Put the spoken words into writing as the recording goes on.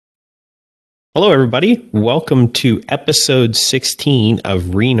Hello, everybody. Welcome to episode 16 of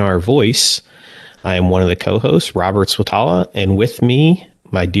Renar Voice. I am one of the co-hosts, Robert Swatala, and with me,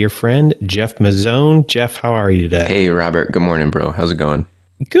 my dear friend, Jeff Mazzone. Jeff, how are you today? Hey, Robert. Good morning, bro. How's it going?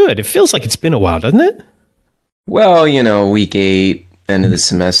 Good. It feels like it's been a while, doesn't it? Well, week 8, end of the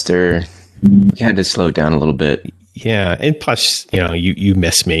semester. We had to slow down a little bit. Yeah, and plus, you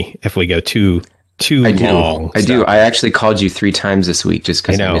miss me if we go too I do. long. I do. I actually called you 3 times this week just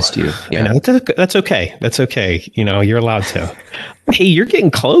because I missed you. I know. That's okay. That's okay. You're allowed to. Hey, you're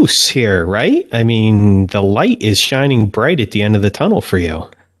getting close here, right? I mean, the light is shining bright at the end of the tunnel for you.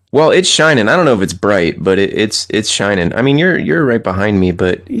 Well, it's shining. I don't know if it's bright, but it's shining. I mean, you're right behind me,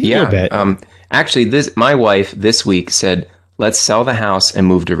 but yeah. Bet. Actually, my wife this week said, "Let's sell the house and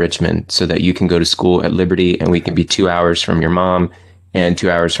move to Richmond so that you can go to school at Liberty and we can be 2 hours from your mom and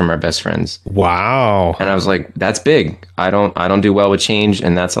 2 hours from our best friends." Wow. And I was like, "That's big. I don't do well with change,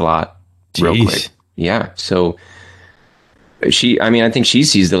 and that's a lot." Jeez. Real quick. Yeah. So I think she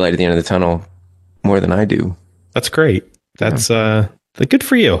sees the light at the end of the tunnel more than I do. That's great. That's good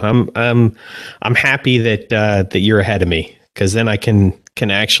for you. I'm happy that you're ahead of me, because then I can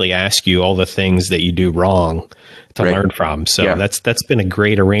actually ask you all the things that you do wrong to learn from. So that's been a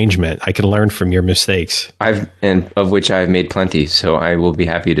great arrangement. I can learn from your mistakes. Of which I've made plenty. So I will be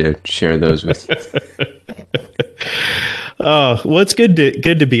happy to share those with you. Oh, well, it's good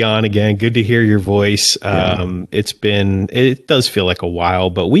to be on again. Good to hear your voice. It does feel like a while,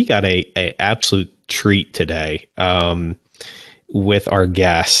 but we got a absolute treat today. With our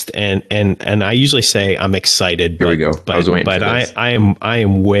guest, and I usually say I'm excited. Here we go. But, I was waiting for this. I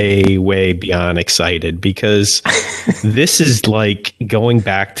am way beyond excited, because this is like going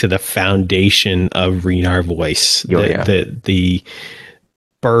back to the foundation of Renar Voice. The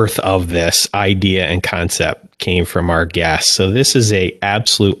birth of this idea and concept came from our guest. So this is a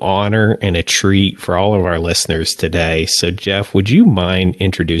absolute honor and a treat for all of our listeners today. So Jeff, would you mind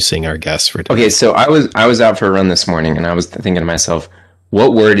introducing our guest for today? Okay, so I was out for a run this morning, and I was thinking to myself,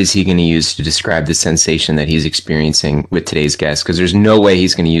 what word is he going to use to describe the sensation that he's experiencing with today's guest? Because there's no way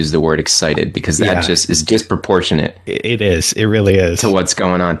he's going to use the word excited, because that just is disproportionate. It is. It really is. To what's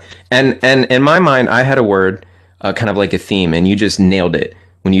going on. And in my mind, I had a word, kind of like a theme, and you just nailed it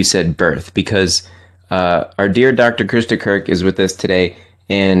when you said birth, because our dear Dr. Krista Kirk is with us today,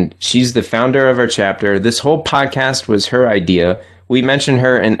 and she's the founder of our chapter. This whole podcast was her idea. We mention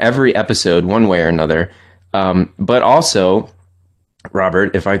her in every episode, one way or another. But also,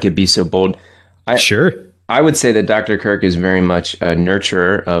 Robert, if I could be so bold, Sure. I would say that Dr. Kirk is very much a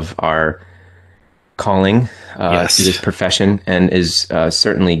nurturer of our calling to this profession, and is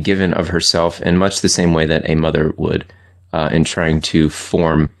certainly given of herself in much the same way that a mother would, in trying to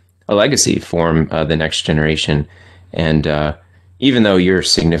form a legacy, form the next generation. And even though you're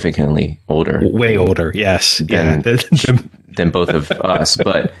significantly older, way older, yes, than both of us,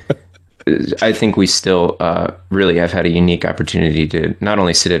 but I think we still really have had a unique opportunity to not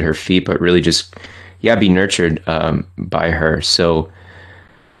only sit at her feet, but really just be nurtured by her. So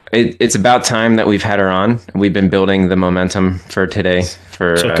it's about time that we've had her on. We've been building the momentum for today.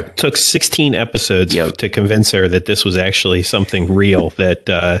 Took 16 episodes to convince her that this was actually something real, that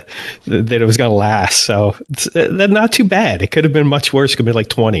it was going to last. So that's not too bad. It could have been much worse. It could be like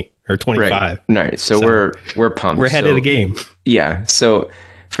 20 or 25. Right. So we're pumped. We're ahead of the game. Yeah. So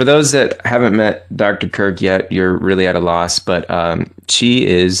for those that haven't met Dr. Kirk yet, you're really at a loss. But she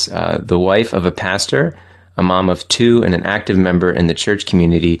is the wife of a pastor, a mom of 2, and an active member in the church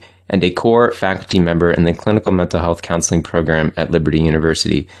community, and a core faculty member in the clinical mental health counseling program at Liberty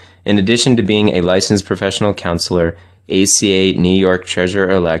University. In addition to being a licensed professional counselor, ACA New York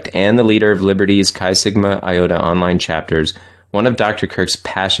Treasurer-elect, and the leader of Liberty's Chi Sigma Iota online chapters, one of Dr. Kirk's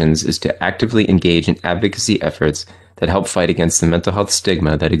passions is to actively engage in advocacy efforts that help fight against the mental health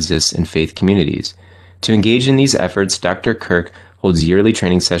stigma that exists in faith communities. To engage in these efforts, Dr. Kirk holds yearly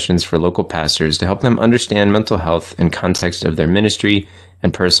training sessions for local pastors to help them understand mental health in context of their ministry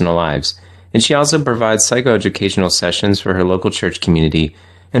and personal lives. And she also provides psychoeducational sessions for her local church community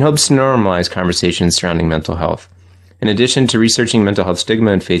and hopes to normalize conversations surrounding mental health. In addition to researching mental health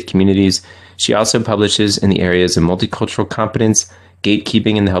stigma in faith communities, she also publishes in the areas of multicultural competence,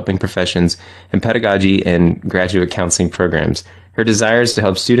 gatekeeping in the helping professions, and pedagogy and graduate counseling programs. Her desire is to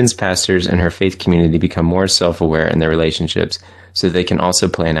help students, pastors, and her faith community become more self-aware in their relationships, so they can also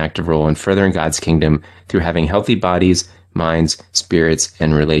play an active role in furthering God's kingdom through having healthy bodies, minds, spirits,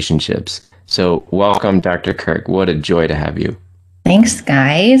 and relationships. So welcome, Dr. Kirk. What a joy to have you. Thanks,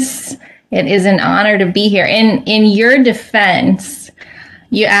 guys. It is an honor to be here. In your defense,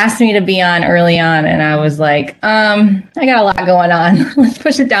 you asked me to be on early on, and I was like, I got a lot going on. Let's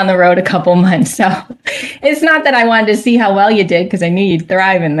push it down the road a couple months. So it's not that I wanted to see how well you did, because I knew you'd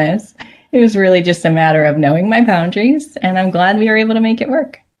thrive in this. It was really just a matter of knowing my boundaries, and I'm glad we were able to make it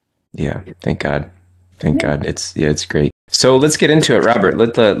work. Yeah, thank God. Thank God. It's great. So let's get into it, Robert.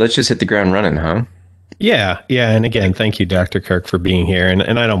 Let's just hit the ground running, huh? Yeah. And again, thank you, Dr. Kirk, for being here.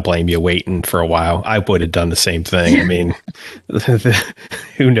 And I don't blame you waiting for a while. I would have done the same thing. I mean,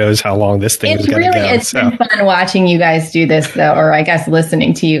 who knows how long this thing is going to go. It's been fun watching you guys do this, though, or I guess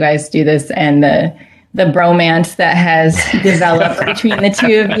listening to you guys do this, and the bromance that has developed between the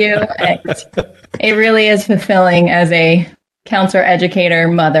two of you. It really is fulfilling as a counselor, educator,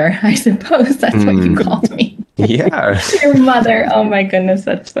 mother, I suppose. That's what you called me. Yeah. Your mother. Oh, my goodness.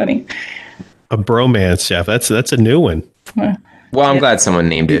 That's funny. A bromance, Jeff. That's a new one. Well, I'm glad someone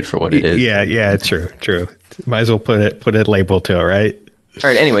named it for what it is. Yeah, true. Might as well put a label to it, right? All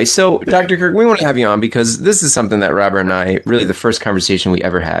right. Anyway, so Dr. Kirk, we want to have you on because this is something that Robert and I, really the first conversation we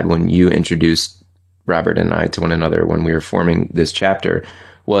ever had when you introduced Robert and I to one another when we were forming this chapter,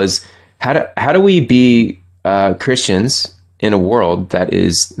 was how do we be Christians in a world that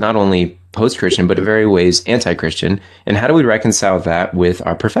is not only post-Christian, but in very ways anti-Christian, and how do we reconcile that with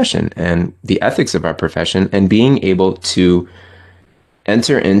our profession and the ethics of our profession, and being able to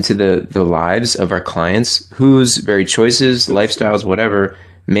enter into the lives of our clients whose very choices, lifestyles, whatever,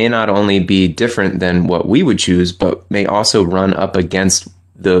 may not only be different than what we would choose, but may also run up against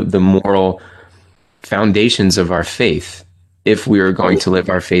the moral foundations of our faith, if we are going to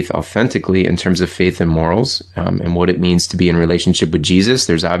live our faith authentically in terms of faith and morals, and what it means to be in relationship with Jesus.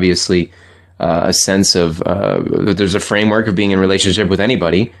 There's obviously a sense of, there's a framework of being in relationship with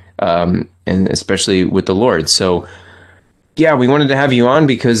anybody, and especially with the Lord. So yeah, we wanted to have you on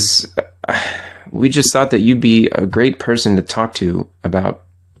because we just thought that you'd be a great person to talk to about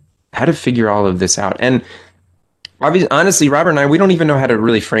how to figure all of this out. And honestly, Robert and I, we don't even know how to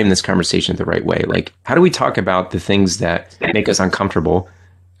really frame this conversation the right way. Like, how do we talk about the things that make us uncomfortable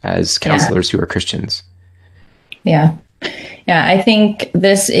as counselors who are Christians? Yeah. I think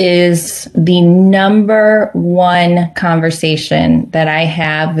this is the number one conversation that I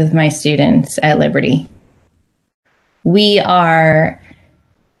have with my students at Liberty. We are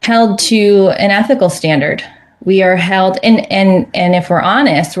held to an ethical standard. We are held, and if we're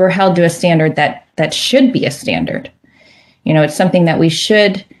honest, we're held to a standard that should be a standard. You know, it's something that we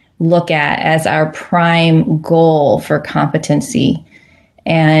should look at as our prime goal for competency.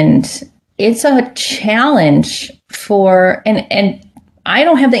 And it's a challenge and I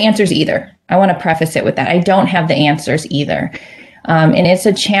don't have the answers either. I want to preface it with that. I don't have the answers either. And it's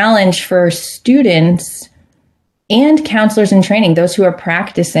a challenge for students and counselors in training, those who are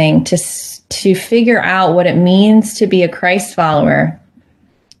practicing, to figure out what it means to be a Christ follower,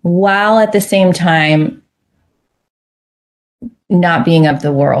 while at the same time not being of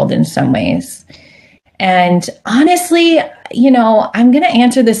the world in some ways. And honestly, I'm going to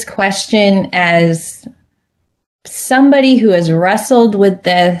answer this question as somebody who has wrestled with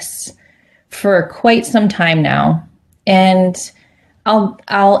this for quite some time now. And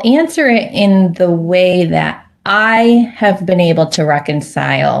I'll answer it in the way that I have been able to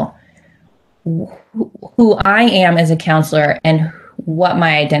reconcile who I am as a counselor and what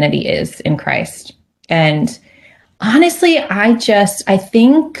my identity is in Christ. And honestly, I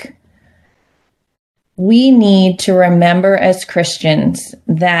think we need to remember as Christians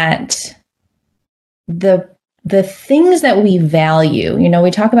that the things that we value,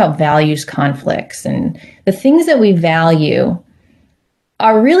 we talk about values conflicts, and the things that we value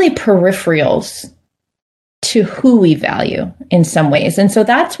are really peripherals to who we value in some ways. And so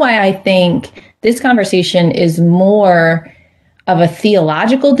that's why I think this conversation is more of a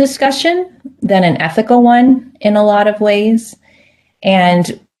theological discussion than an ethical one in a lot of ways.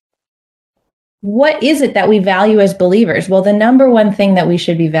 And what is it that we value as believers? Well, the number one thing that we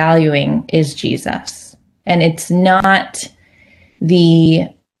should be valuing is Jesus. And it's not the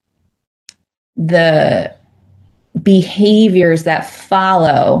behaviors that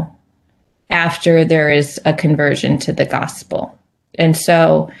follow after there is a conversion to the gospel. And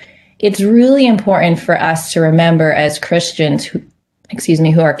so it's really important for us to remember as Christians who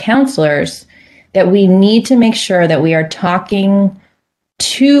are counselors, that we need to make sure that we are talking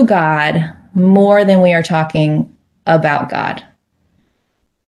to God more than we are talking about God.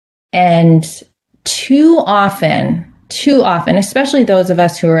 And too often, especially those of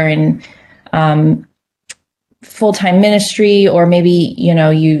us who are in full-time ministry, or maybe,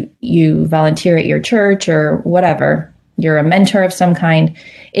 you volunteer at your church or whatever, you're a mentor of some kind,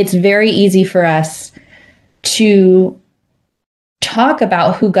 it's very easy for us to talk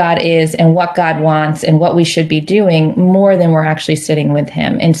about who God is and what God wants and what we should be doing more than we're actually sitting with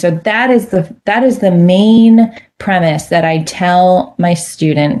him. And so that is the main premise that I tell my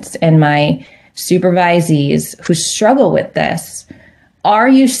students and my supervisees who struggle with this. Are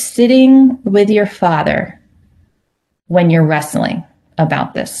you sitting with your Father when you're wrestling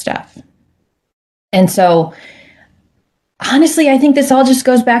about this stuff? And so honestly, I think this all just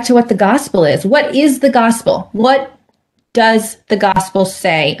goes back to what the gospel is. What is the gospel? What does the gospel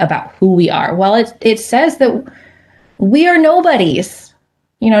say about who we are? Well, it says that we are nobodies.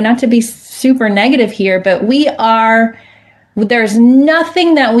 Not to be super negative here, but there's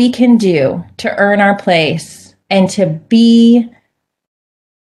nothing that we can do to earn our place and to be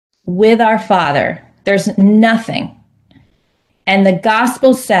with our Father. There's nothing. And the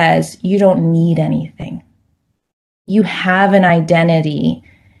gospel says you don't need anything. You have an identity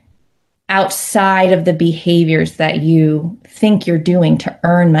outside of the behaviors that you think you're doing to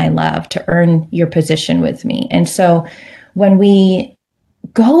earn my love, to earn your position with me. And so when we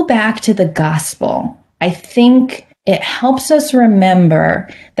go back to the gospel, I think it helps us remember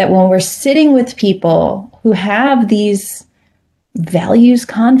that when we're sitting with people who have these values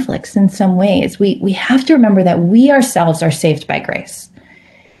conflicts in some ways, we have to remember that we ourselves are saved by grace.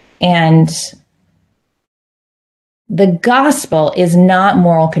 And the gospel is not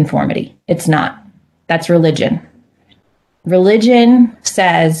moral conformity. It's not. That's religion. Religion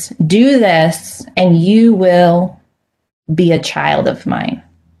says, do this and you will be a child of mine.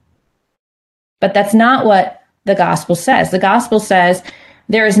 But that's not what the gospel says. The gospel says,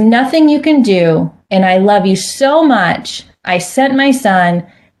 there is nothing you can do, and I love you so much, I sent my son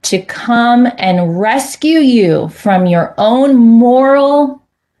to come and rescue you from your own moral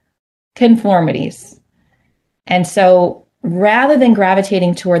conformities. And so rather than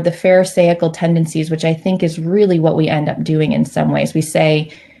gravitating toward the Pharisaical tendencies, which I think is really what we end up doing in some ways, we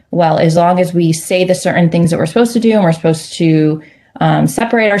say, well, as long as we say the certain things that we're supposed to do and we're supposed to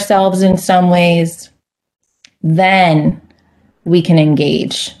separate ourselves in some ways, then we can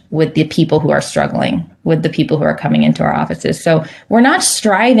engage with the people who are struggling, with the people who are coming into our offices. So we're not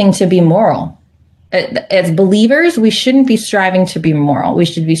striving to be moral. As believers, we shouldn't be striving to be moral. We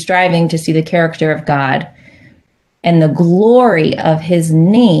should be striving to see the character of God and the glory of his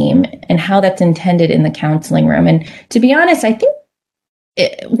name and how that's intended in the counseling room. And to be honest, I think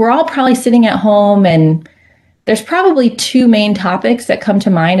we're all probably sitting at home, and there's probably two main topics that come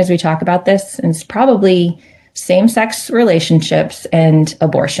to mind as we talk about this. And it's probably same-sex relationships and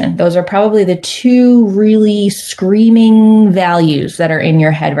abortion. Those are probably the two really screaming values that are in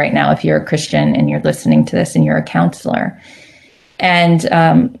your head right now if you're a Christian and you're listening to this and you're a counselor.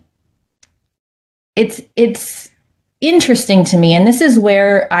 And it's interesting to me, and this is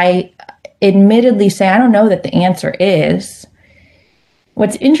where I admittedly say I don't know that the answer is.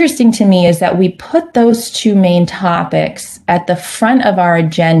 What's interesting to me is that we put those two main topics at the front of our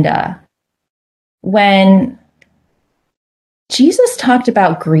agenda when Jesus talked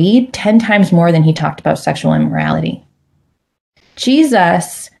about greed 10 times more than he talked about sexual immorality.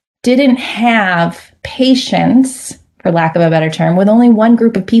 Jesus didn't have patience, for lack of a better term, with only one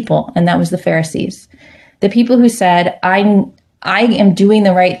group of people, and that was the Pharisees. The people who said, I am doing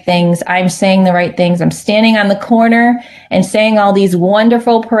the right things, I'm saying the right things, I'm standing on the corner and saying all these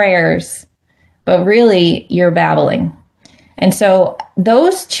wonderful prayers, but really you're babbling. And so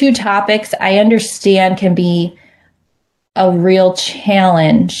those two topics I understand can be a real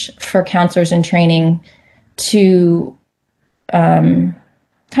challenge for counselors in training to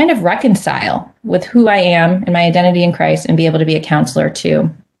kind of reconcile with who I am and my identity in Christ and be able to be a counselor too.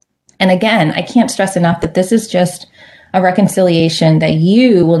 And again, I can't stress enough that this is just a reconciliation that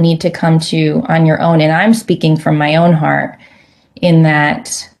you will need to come to on your own. And I'm speaking from my own heart in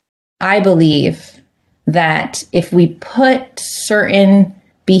that I believe that if we put certain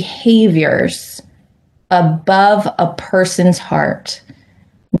behaviors above a person's heart,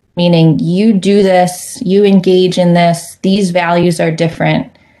 meaning you do this, you engage in this, these values are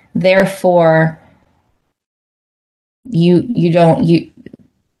different, therefore you're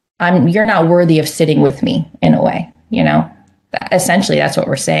not worthy of sitting with me in a way, essentially that's what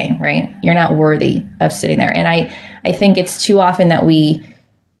we're saying, right? You're not worthy of sitting there. And I think it's too often that we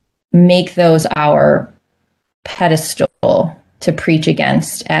make those our pedestal to preach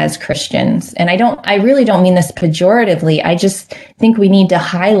against as Christians. And I really don't mean this pejoratively. I just think we need to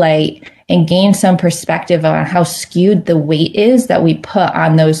highlight and gain some perspective on how skewed the weight is that we put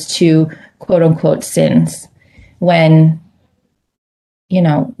on those two quote unquote sins. When,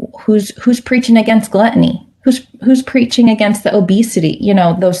 who's preaching against gluttony? Who's preaching against the obesity?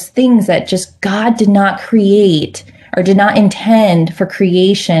 Those things that just God did not create or did not intend for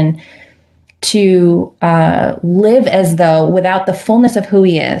creation to live as though without the fullness of who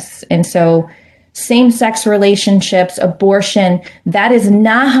he is. And so same-sex relationships, abortion, that is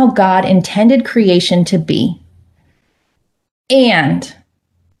not how God intended creation to be. And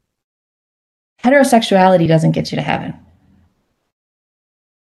heterosexuality doesn't get you to heaven.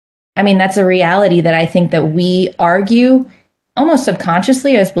 I mean, that's a reality that I think that we argue almost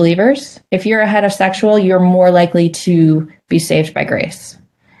subconsciously as believers. If you're a heterosexual, you're more likely to be saved by grace.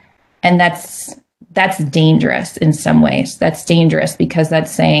 And that's dangerous in some ways. That's dangerous because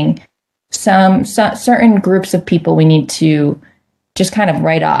that's saying certain groups of people we need to just kind of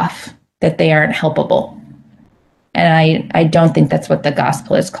write off, that they aren't helpable. And I don't think that's what the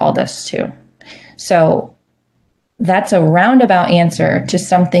gospel has called us to. So that's a roundabout answer to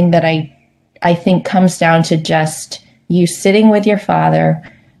something that I think comes down to just you sitting with your Father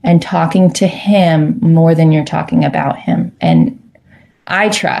and talking to him more than you're talking about him. And I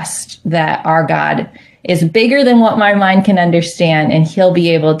trust that our God is bigger than what my mind can understand, and he'll be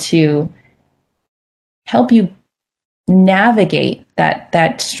able to help you navigate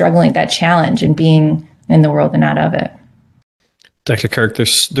that struggling, that challenge, and being in the world and out of it. Dr. Kirk,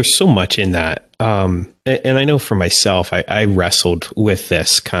 there's so much in that. And I know for myself, I wrestled with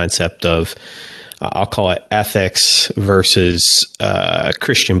this concept of, I'll call it ethics versus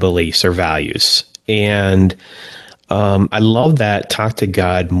Christian beliefs or values. And I love that talk to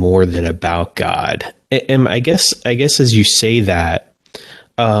God more than about God. And I guess as you say that,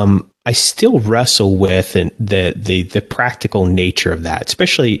 I still wrestle with the practical nature of that,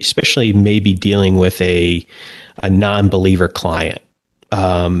 especially maybe dealing with a non-believer client.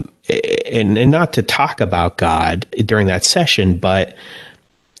 And not to talk about God during that session, but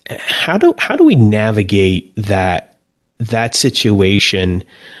how do we navigate that situation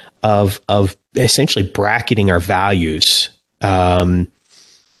of essentially bracketing our values, and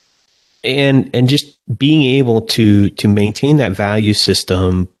just being able to maintain that value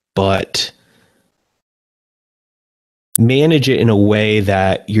system, but manage it in a way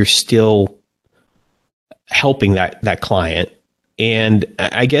that you're still helping that client. And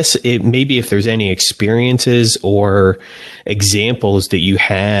I guess maybe if there's any experiences or examples that you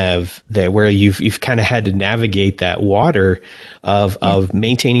have that where you've kind of had to navigate that water of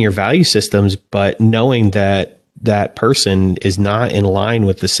maintaining your value systems, but knowing that that person is not in line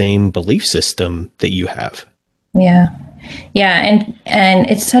with the same belief system that you have. Yeah. Yeah. And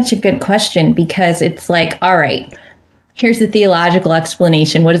it's such a good question, because it's like, all right, here's the theological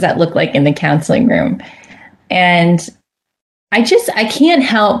explanation. What does that look like in the counseling room? And I can't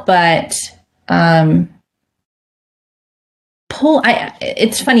help but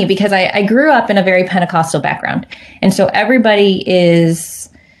it's funny because I grew up in a very Pentecostal background. And so everybody is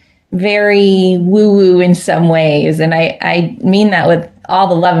very woo-woo in some ways. And I mean that with all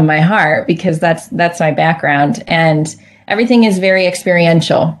the love in my heart, because that's my background. And everything is very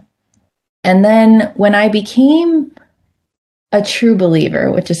experiential. And then when I became a true believer,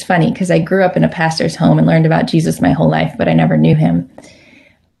 which is funny because I grew up in a pastor's home and learned about Jesus my whole life, but I never knew him.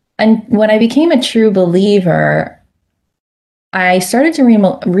 And when I became a true believer, I started to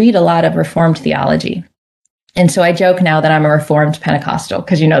read a lot of Reformed theology. And so I joke now that I'm a Reformed Pentecostal,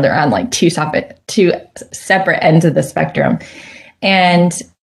 because, they're on like two separate ends of the spectrum. And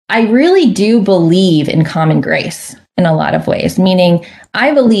I really do believe in common grace in a lot of ways, meaning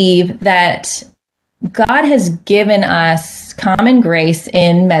I believe that God has given us common grace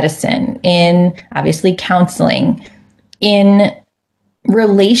in medicine, in obviously counseling, in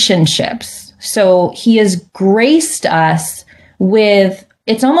relationships. So he has graced us with,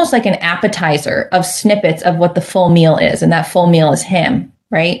 it's almost like an appetizer of snippets of what the full meal is. And that full meal is him,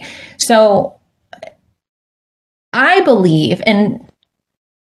 right? So I believe, and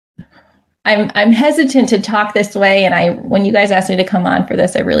I'm hesitant to talk this way. And when you guys asked me to come on for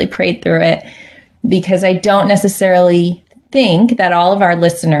this, I really prayed through it, because I don't necessarily think that all of our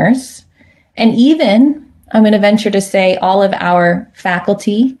listeners, and even I'm going to venture to say all of our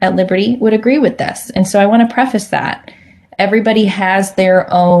faculty at Liberty, would agree with this. And so I want to preface that. Everybody has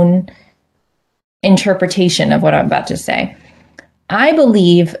their own interpretation of what I'm about to say. I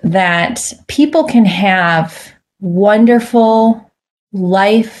believe that people can have wonderful,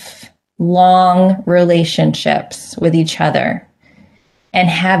 lifelong relationships with each other and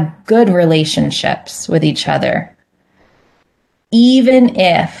have good relationships with each other, even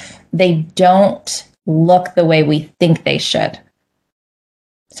if they don't look the way we think they should.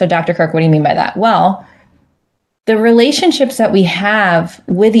 So, Dr. Kirk, what do you mean by that? Well, the relationships that we have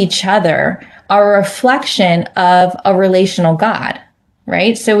with each other are a reflection of a relational God.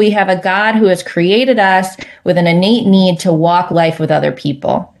 right? So we have a God who has created us with an innate need to walk life with other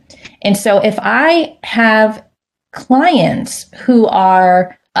people. And so if I have clients who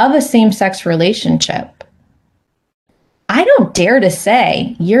are of a same-sex relationship, I don't dare to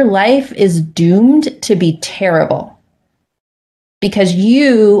say your life is doomed to be terrible because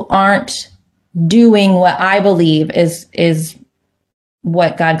you aren't doing what I believe is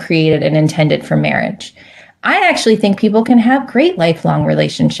what God created and intended for marriage. I actually think people can have great lifelong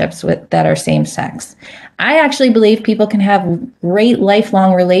relationships that are same sex. I actually believe people can have great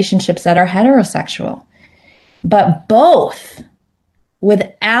lifelong relationships that are heterosexual. But both,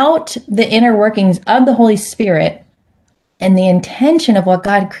 without the inner workings of the Holy Spirit and the intention of what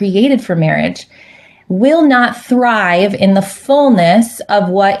God created for marriage, will not thrive in the fullness of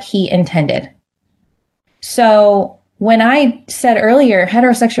what He intended. So when I said earlier,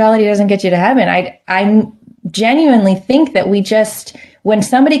 heterosexuality doesn't get you to heaven, I genuinely think that when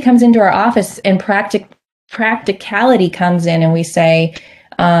somebody comes into our office and practicality comes in and we say,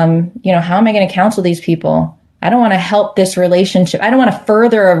 how am I going to counsel these people? I don't want to help this relationship. I don't want to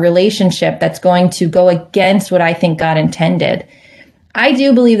further a relationship that's going to go against what I think God intended. I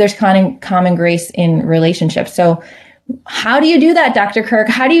do believe there's common grace in relationships. So how do you do that, Dr. Kirk?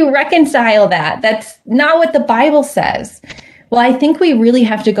 How do you reconcile that? That's not what the Bible says. Well, I think we really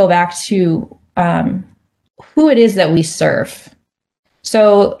have to go back to who it is that we serve.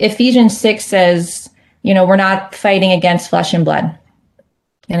 So Ephesians 6 says, we're not fighting against flesh and blood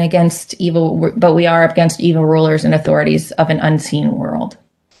and against evil, but we are against evil rulers and authorities of an unseen world.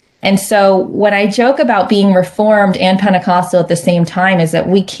 And so when I joke about being Reformed and Pentecostal at the same time is that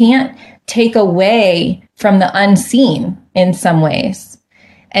we can't take away from the unseen in some ways.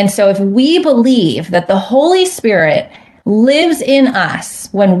 And so if we believe that the Holy Spirit lives in us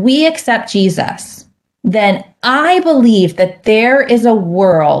when we accept Jesus, then I believe that there is a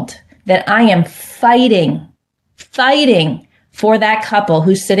world that I am fighting for that couple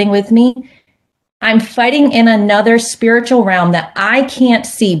who's sitting with me. I'm fighting in another spiritual realm that I can't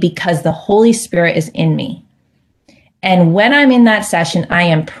see because the Holy Spirit is in me. And when I'm in that session, I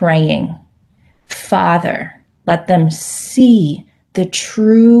am praying, Father, let them see the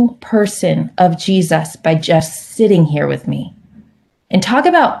true person of Jesus by just sitting here with me. And talk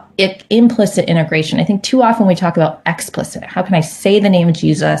about implicit integration. I think too often we talk about explicit. How can I say the name of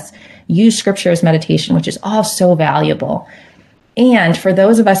Jesus, use scripture as meditation, which is all so valuable. And for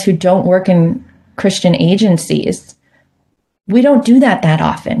those of us who don't work in Christian agencies, we don't do that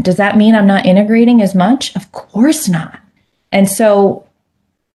often. Does that mean I'm not integrating as much? Of course not. And so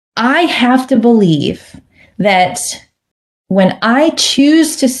I have to believe that when I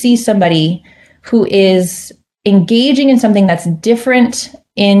choose to see somebody who is engaging in something that's different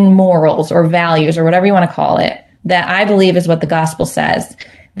in morals or values or whatever you want to call it, that I believe is what the gospel says,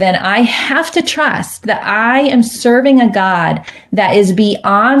 then I have to trust that I am serving a God that is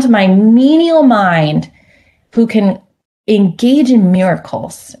beyond my menial mind, who can engage in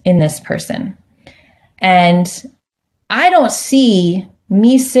miracles in this person. And I don't see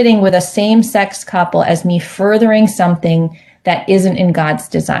me sitting with a same-sex couple as me furthering something that isn't in God's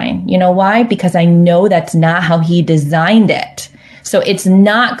design. You know why? Because I know that's not how He designed it. So it's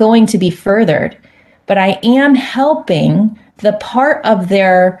not going to be furthered. But I am helping the part of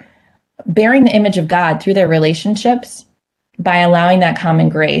their bearing the image of God through their relationships by allowing that common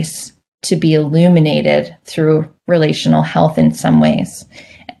grace to be illuminated through relational health in some ways.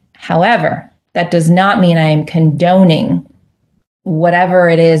 However, that does not mean I am condoning whatever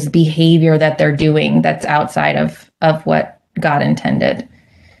it is behavior that they're doing that's outside of what God intended.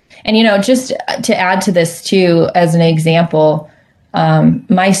 And, just to add to this too, as an example,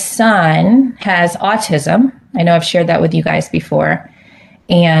 my son has autism. I know I've shared that with you guys before.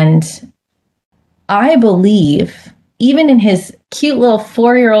 And I believe, even in his cute little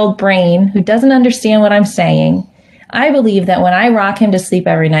 4-year-old brain who doesn't understand what I'm saying, I believe that when I rock him to sleep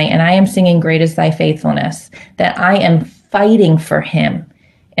every night and I am singing Great is Thy Faithfulness, that I am fighting for him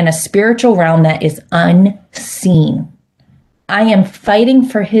in a spiritual realm that is unseen. I am fighting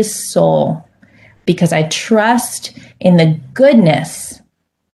for his soul because I trust in the goodness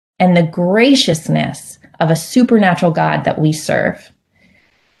and the graciousness of a supernatural God that we serve.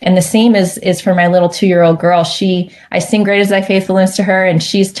 And the same is for my little 2-year-old girl. I sing Great is Thy Faithfulness to her, and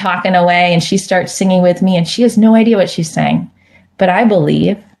she's talking away, and she starts singing with me, and she has no idea what she's saying. But I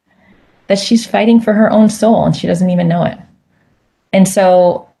believe that she's fighting for her own soul, and she doesn't even know it. And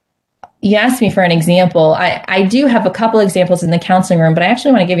so you asked me for an example. I do have a couple examples in the counseling room, but I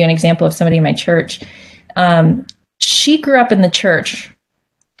actually want to give you an example of somebody in my church. She grew up in the church.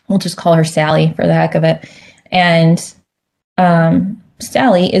 We'll just call her Sally for the heck of it. And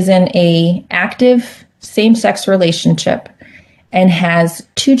Sally is in a active same-sex relationship and has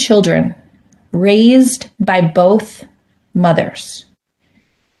 2 children raised by both mothers.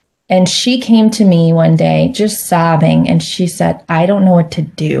 And she came to me one day just sobbing, and she said, I don't know what to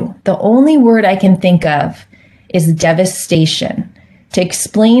do. The only word I can think of is devastation to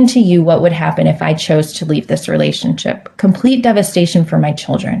explain to you what would happen if I chose to leave this relationship. Complete devastation for my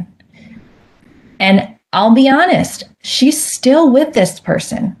children. And I'll be honest, she's still with this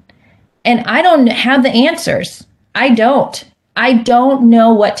person. And I don't have the answers. I don't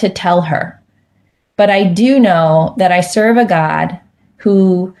know what to tell her. But I do know that I serve a God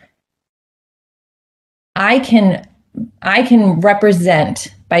who I can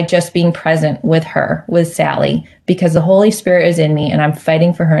represent by just being present with her, with Sally, because the Holy Spirit is in me and I'm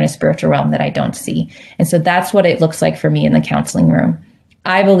fighting for her in a spiritual realm that I don't see. And so that's what it looks like for me in the counseling room.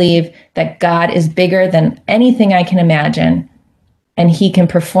 I believe that God is bigger than anything I can imagine, and he can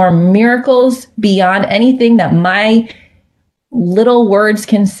perform miracles beyond anything that my little words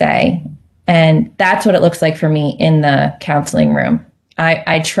can say. And that's what it looks like for me in the counseling room.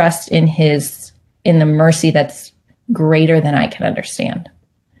 I trust in the mercy that's greater than I can understand.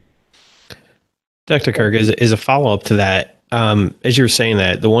 Dr. Kirk, is a follow-up to that. As you were saying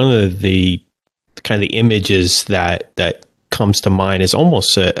that, one of the kind of the images that comes to mind is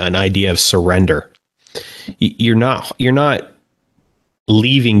almost an idea of surrender. You're not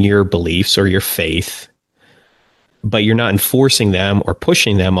leaving your beliefs or your faith, but you're not enforcing them or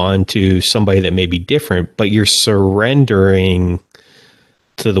pushing them onto somebody that may be different, but you're surrendering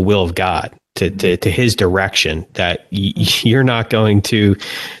to the will of God, to his direction, that you're not going to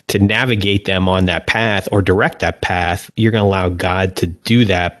navigate them on that path or direct that path. You're going to allow God to do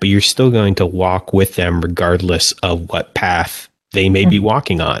that, but you're still going to walk with them regardless of what path they may be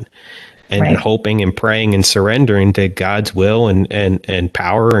walking on. And Right. hoping and praying and surrendering to God's will and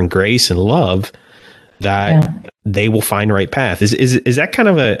power and grace and love that they will find the right path. Is that kind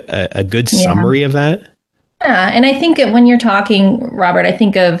of a good summary of that? Yeah. And I think when you're talking, Robert, I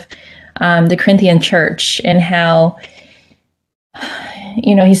think of the Corinthian church and how,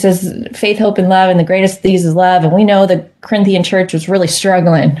 he says faith, hope, and love, and the greatest of these is love. And we know the Corinthian church was really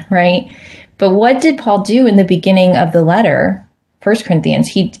struggling, right? But what did Paul do in the beginning of the letter, 1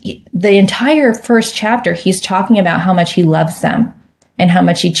 Corinthians? The entire first chapter, he's talking about how much he loves them and how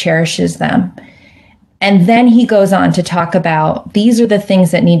much he cherishes them. And then he goes on to talk about these are the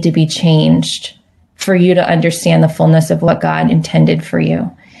things that need to be changed for you to understand the fullness of what God intended for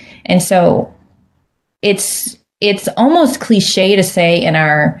you. And so it's almost cliche to say in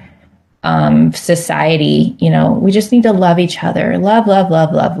our society, we just need to love each other. Love, love,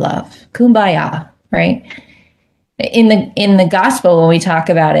 love, love, love. Kumbaya, right? In the gospel, when we talk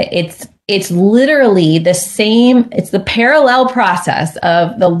about it, it's literally the same. It's the parallel process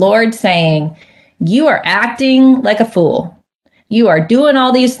of the Lord saying, you are acting like a fool. You are doing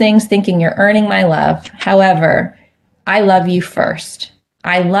all these things thinking you're earning my love. However, I love you first.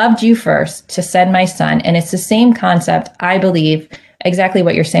 I loved you first to send my son. And it's the same concept, I believe, exactly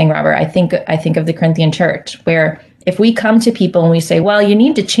what you're saying, Robert. I think of the Corinthian church, where if we come to people and we say, well, you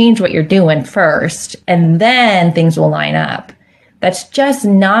need to change what you're doing first, and then things will line up. That's just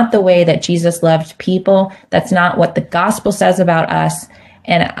not the way that Jesus loved people. That's not what the gospel says about us.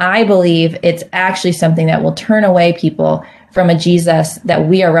 And I believe it's actually something that will turn away people from a Jesus that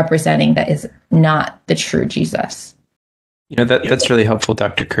we are representing that is not the true Jesus. That's really helpful,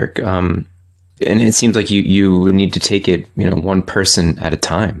 Dr. Kirk. And it seems like you need to take it, one person at a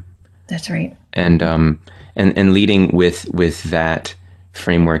time. That's right. And leading with that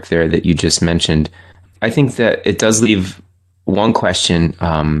framework there that you just mentioned, I think that it does leave one question.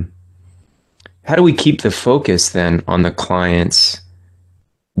 How do we keep the focus then on the client's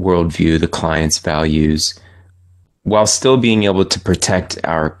worldview, the client's values, while still being able to protect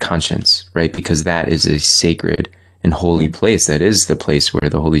our conscience, right? Because that is a sacred and holy place. That is the place where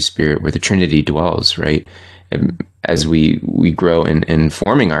the Holy Spirit, where the Trinity dwells, right? And as we grow in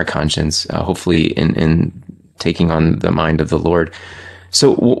forming our conscience, hopefully in taking on the mind of the Lord.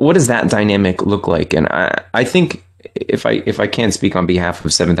 So what does that dynamic look like? And I think if I can speak on behalf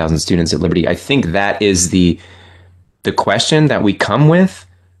of 7,000 students at Liberty, I think that is the question that we come with.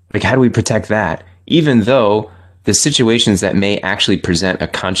 Like, how do we protect that? Even though the situations that may actually present a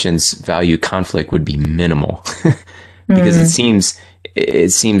conscience value conflict would be minimal, because it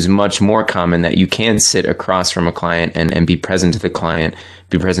seems much more common that you can sit across from a client and be present to the client,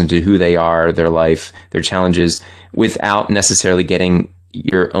 be present to who they are, their life, their challenges, without necessarily getting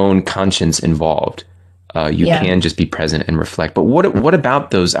your own conscience involved. You can just be present and reflect. But what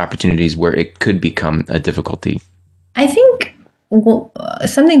about those opportunities where it could become a difficulty? I think well,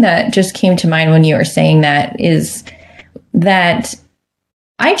 something that just came to mind when you were saying that is that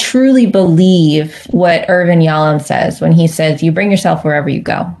I truly believe what Irvin Yalom says when he says, you bring yourself wherever you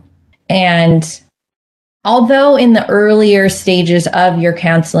go. And although in the earlier stages of your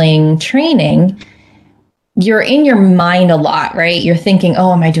counseling training, you're in your mind a lot, right? You're thinking,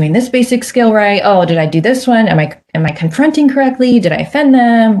 oh, am I doing this basic skill right? Oh, did I do this one? Am I confronting correctly? Did I offend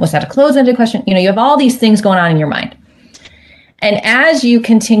them? Was that a closed-ended question? You have all these things going on in your mind. And as you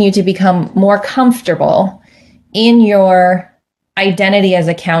continue to become more comfortable in your identity as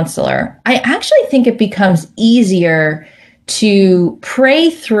a counselor, I actually think it becomes easier to pray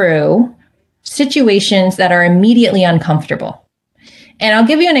through situations that are immediately uncomfortable. And I'll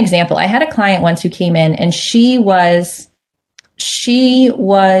give you an example. I had a client once who came in, and she was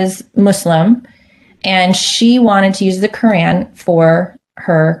Muslim, and she wanted to use the Quran for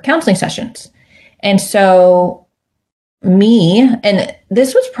her counseling sessions. And so and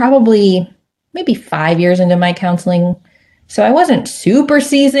this was probably maybe 5 years into my counseling. So I wasn't super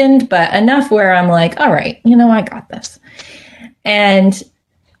seasoned, but enough where I'm like, all right, I got this. And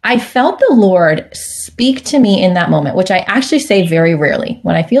I felt the Lord speak to me in that moment, which I actually say very rarely.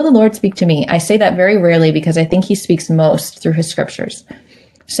 When I feel the Lord speak to me, I say that very rarely because I think he speaks most through his scriptures.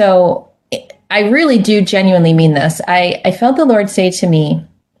 So I really do genuinely mean this. I felt the Lord say to me,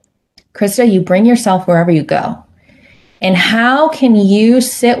 Krista, you bring yourself wherever you go. And how can you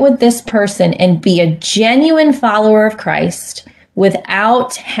sit with this person and be a genuine follower of Christ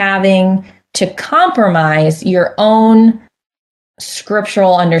without having to compromise your own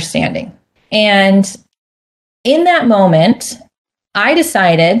scriptural understanding? And in that moment, I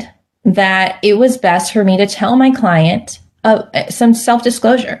decided that it was best for me to tell my client some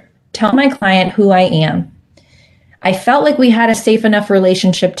self-disclosure, tell my client who I am. I felt like we had a safe enough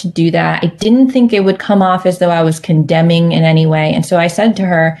relationship to do that. I didn't think it would come off as though I was condemning in any way. And so I said to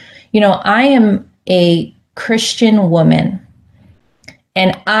her, I am a Christian woman,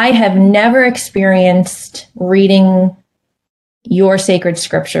 and I have never experienced reading your sacred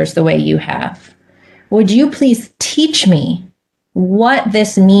scriptures the way you have. Would you please teach me what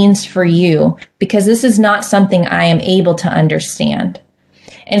this means for you? Because this is not something I am able to understand.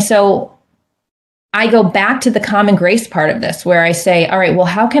 And so I go back to the common grace part of this, where I say, all right, well,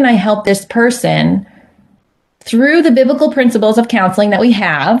 how can I help this person through the biblical principles of counseling that we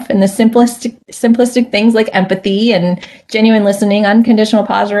have, and the simplistic things like empathy and genuine listening, unconditional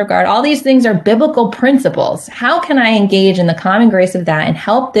positive regard? All these things are biblical principles. How can I engage in the common grace of that and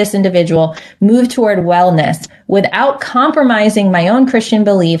help this individual move toward wellness without compromising my own Christian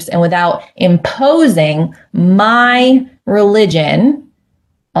beliefs and without imposing my religion?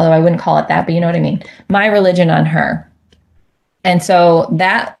 Although I wouldn't call it that, but you know what I mean, my religion on her. And so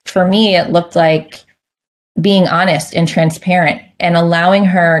that, for me, it looked like being honest and transparent and allowing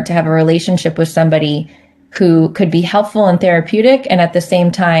her to have a relationship with somebody who could be helpful and therapeutic, and at the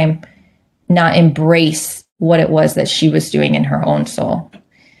same time, not embrace what it was that she was doing in her own soul.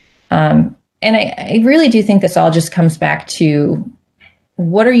 And I really do think this all just comes back to,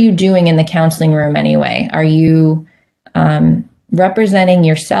 what are you doing in the counseling room anyway? Are you representing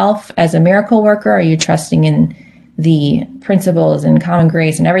yourself as a miracle worker? Are you trusting in the principles and common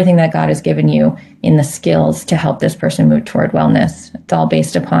grace and everything that God has given you in the skills to help this person move toward wellness? It's all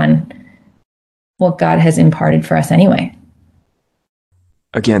based upon what God has imparted for us anyway.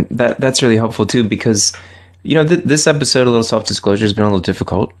 Again, that's really helpful too, because, this episode, a little self-disclosure, has been a little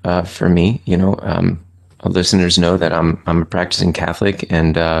difficult for me. Listeners know that I'm a practicing Catholic,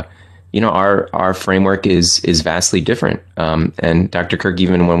 and our framework is vastly different. And Dr. Kirk,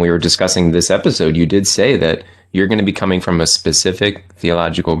 even when we were discussing this episode, you did say that you're going to be coming from a specific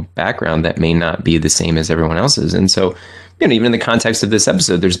theological background that may not be the same as everyone else's. And so, even in the context of this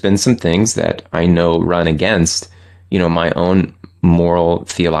episode, there's been some things that I know run against, my own moral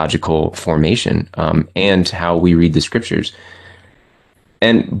theological formation, and how we read the scriptures.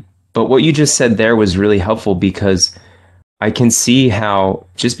 But what you just said there was really helpful, because I can see how,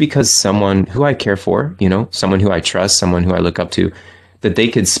 just because someone who I care for, someone who I trust, someone who I look up to, that they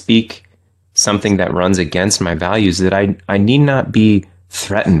could speak something that runs against my values, that I need not be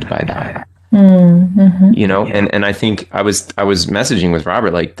threatened by that. Mm-hmm. And I think I was messaging with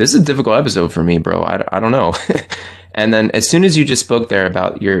Robert, like, this is a difficult episode for me, bro. I don't know. And then as soon as you just spoke there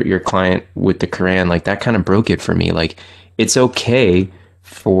about your client with the Quran, like, that kind of broke it for me. Like, it's okay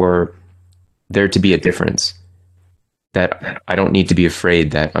for there to be a difference, that I don't need to be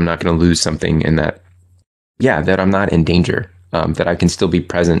afraid that I'm not going to lose something, and that I'm not in danger, that I can still be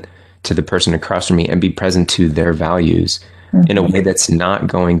present to the person across from me and be present to their values mm-hmm. in a way that's not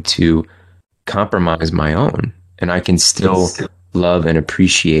going to compromise my own. And I can still love and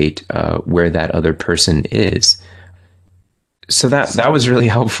appreciate where that other person is. So that was really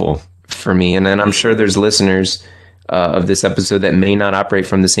helpful for me. And then I'm sure there's listeners of this episode that may not operate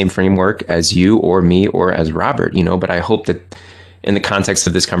from the same framework as you or me or as Robert, but I hope that in the context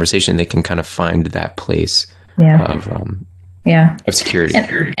of this conversation, they can kind of find that place of security.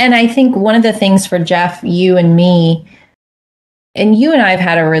 And I think one of the things for Jeff, you and me, and you and I have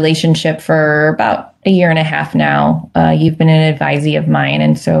had a relationship for about a year and a half now. You've been an advisee of mine.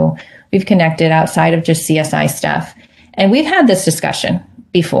 And so we've connected outside of just CSI stuff. And we've had this discussion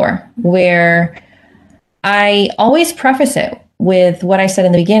before where I always preface it with what I said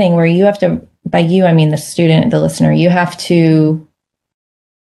in the beginning, where you have to, by you, I mean the student, the listener, you have to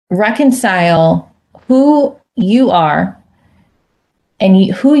reconcile who you are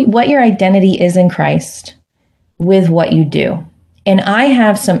and what your identity is in Christ with what you do. And I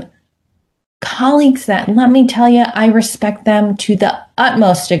have some colleagues that, let me tell you, I respect them to the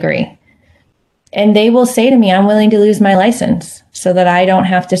utmost degree. And they will say to me, I'm willing to lose my license so that I don't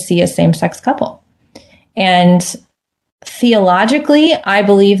have to see a same-sex couple. And theologically, I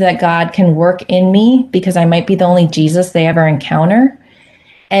believe that God can work in me because I might be the only Jesus they ever encounter.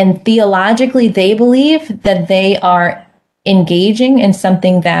 And theologically, they believe that they are engaging in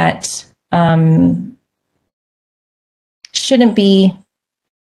something that shouldn't be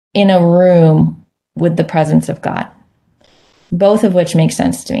in a room with the presence of God, both of which make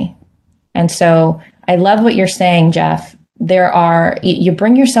sense to me. And so I love what you're saying, Jeff. You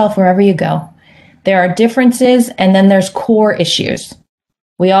bring yourself wherever you go. There are differences, and then there's core issues.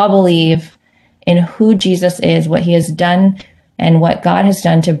 We all believe in who Jesus is, what he has done, and what God has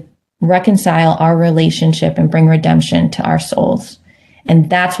done to reconcile our relationship and bring redemption to our souls. And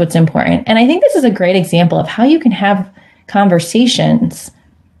that's what's important. And I think this is a great example of how you can have conversations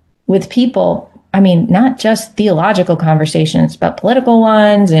with people. I mean, not just theological conversations, but political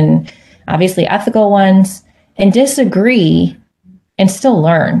ones and obviously ethical ones, and disagree and still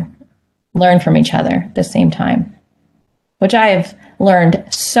learn from each other at the same time, which I have learned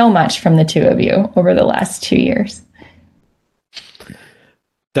so much from the two of you over the last 2 years.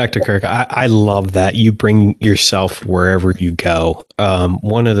 Dr. Kirk, I love that you bring yourself wherever you go.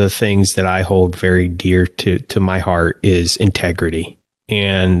 One of the things that I hold very dear to my heart is integrity.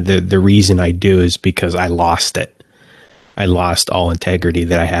 And the reason I do is because I lost it. I lost all integrity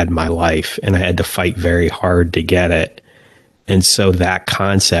that I had in my life, and I had to fight very hard to get it. And so that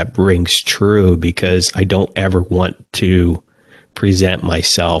concept rings true because I don't ever want to present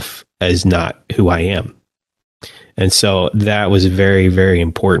myself as not who I am. And so that was very, very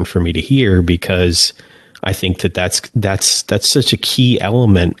important for me to hear, because I think that's such a key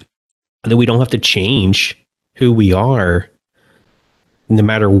element, that we don't have to change who we are no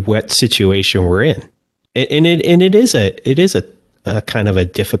matter what situation we're in. And it is a kind of a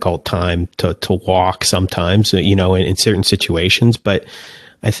difficult time to walk sometimes, in certain situations, but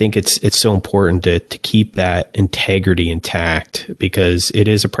I think it's so important to keep that integrity intact, because it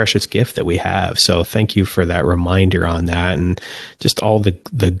is a precious gift that we have. So thank you for that reminder on that, and just all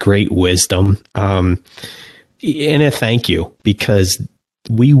the great wisdom. And a thank you, because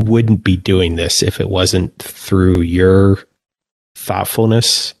we wouldn't be doing this if it wasn't through your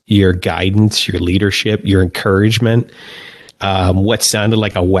thoughtfulness, your guidance, your leadership, your encouragement. What sounded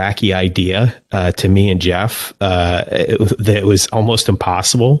like a wacky idea to me and Jeff, that was almost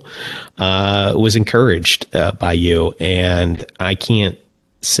impossible, was encouraged by you. And I can't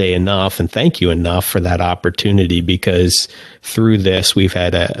say enough and thank you enough for that opportunity, because through this, we've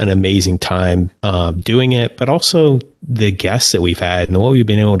had an amazing time doing it, but also the guests that we've had and what we've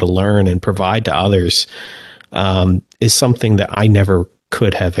been able to learn and provide to others is something that I never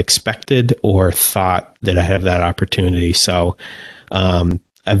could have expected or thought that I have that opportunity. So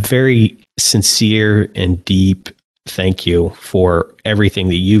a very sincere and deep thank you for everything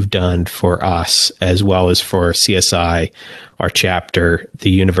that you've done for us, as well as for CSI, our chapter, the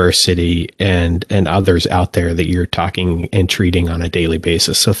university, and others out there that you're talking and treating on a daily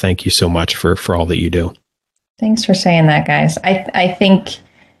basis. So thank you so much for all that you do. Thanks for saying that, guys. I think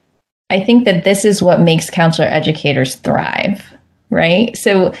that this is what makes counselor educators thrive. Right.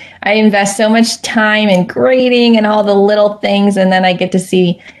 So I invest so much time in grading and all the little things, and then I get to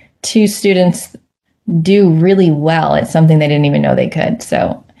see two students do really well at something they didn't even know they could.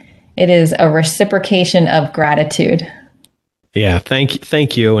 So it is a reciprocation of gratitude. Yeah.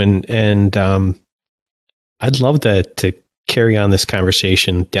 Thank you. And I'd love to carry on this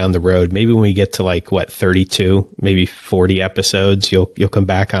conversation down the road. Maybe when we get to 32, maybe 40 episodes, you'll come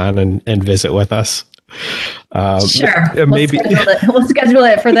back on and visit with us. Sure. Maybe we'll schedule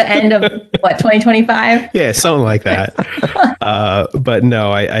it for the end of what, 2025? Yeah, something like that. But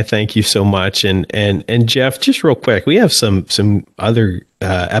no, I thank you so much. And Jeff, just real quick, we have some other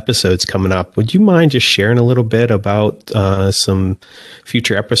episodes coming up. Would you mind just sharing a little bit about some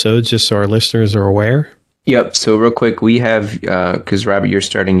future episodes, just so our listeners are aware? Yep. So real quick, we have, because Robert, you're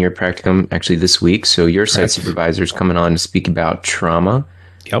starting your practicum actually this week. So your site supervisor is coming on to speak about trauma,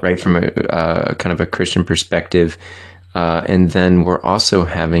 right, from a kind of a Christian perspective. And then we're also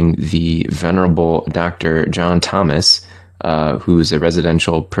having the venerable Dr. John Thomas, who's a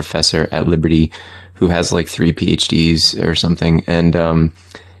residential professor at Liberty, who has like 3 PhDs or something. And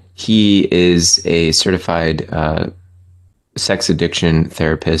he is a certified sex addiction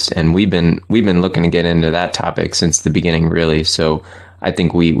therapist, and we've been looking to get into that topic since the beginning, really. So I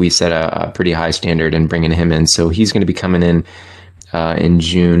think we set a pretty high standard in bringing him in. So he's going to be coming in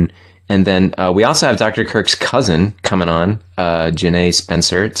June. And then we also have Dr. Kirk's cousin coming on, Janae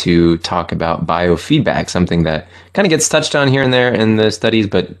Spencer, to talk about biofeedback, something that kind of gets touched on here and there in the studies,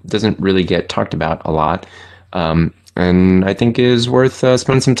 but doesn't really get talked about a lot. And I think is worth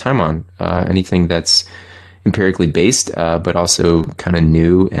spending some time on. Anything that's empirically based, but also kind of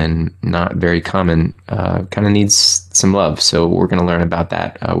new and not very common, kind of needs some love. So we're going to learn about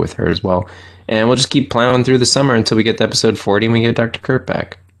that with her as well. And we'll just keep plowing through the summer until we get to episode 40 and we get Dr. Kirk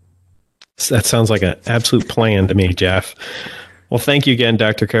back. That sounds like an absolute plan to me, Jeff. Well, thank you again,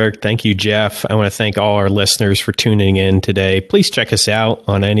 Dr. Kirk. Thank you, Jeff. I want to thank all our listeners for tuning in today. Please check us out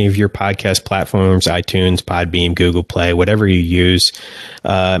on any of your podcast platforms, iTunes, Podbean, Google Play, whatever you use.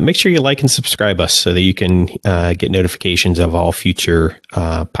 Make sure you like and subscribe us so that you can get notifications of all future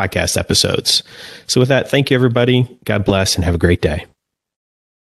podcast episodes. So with that, thank you, everybody. God bless and have a great day.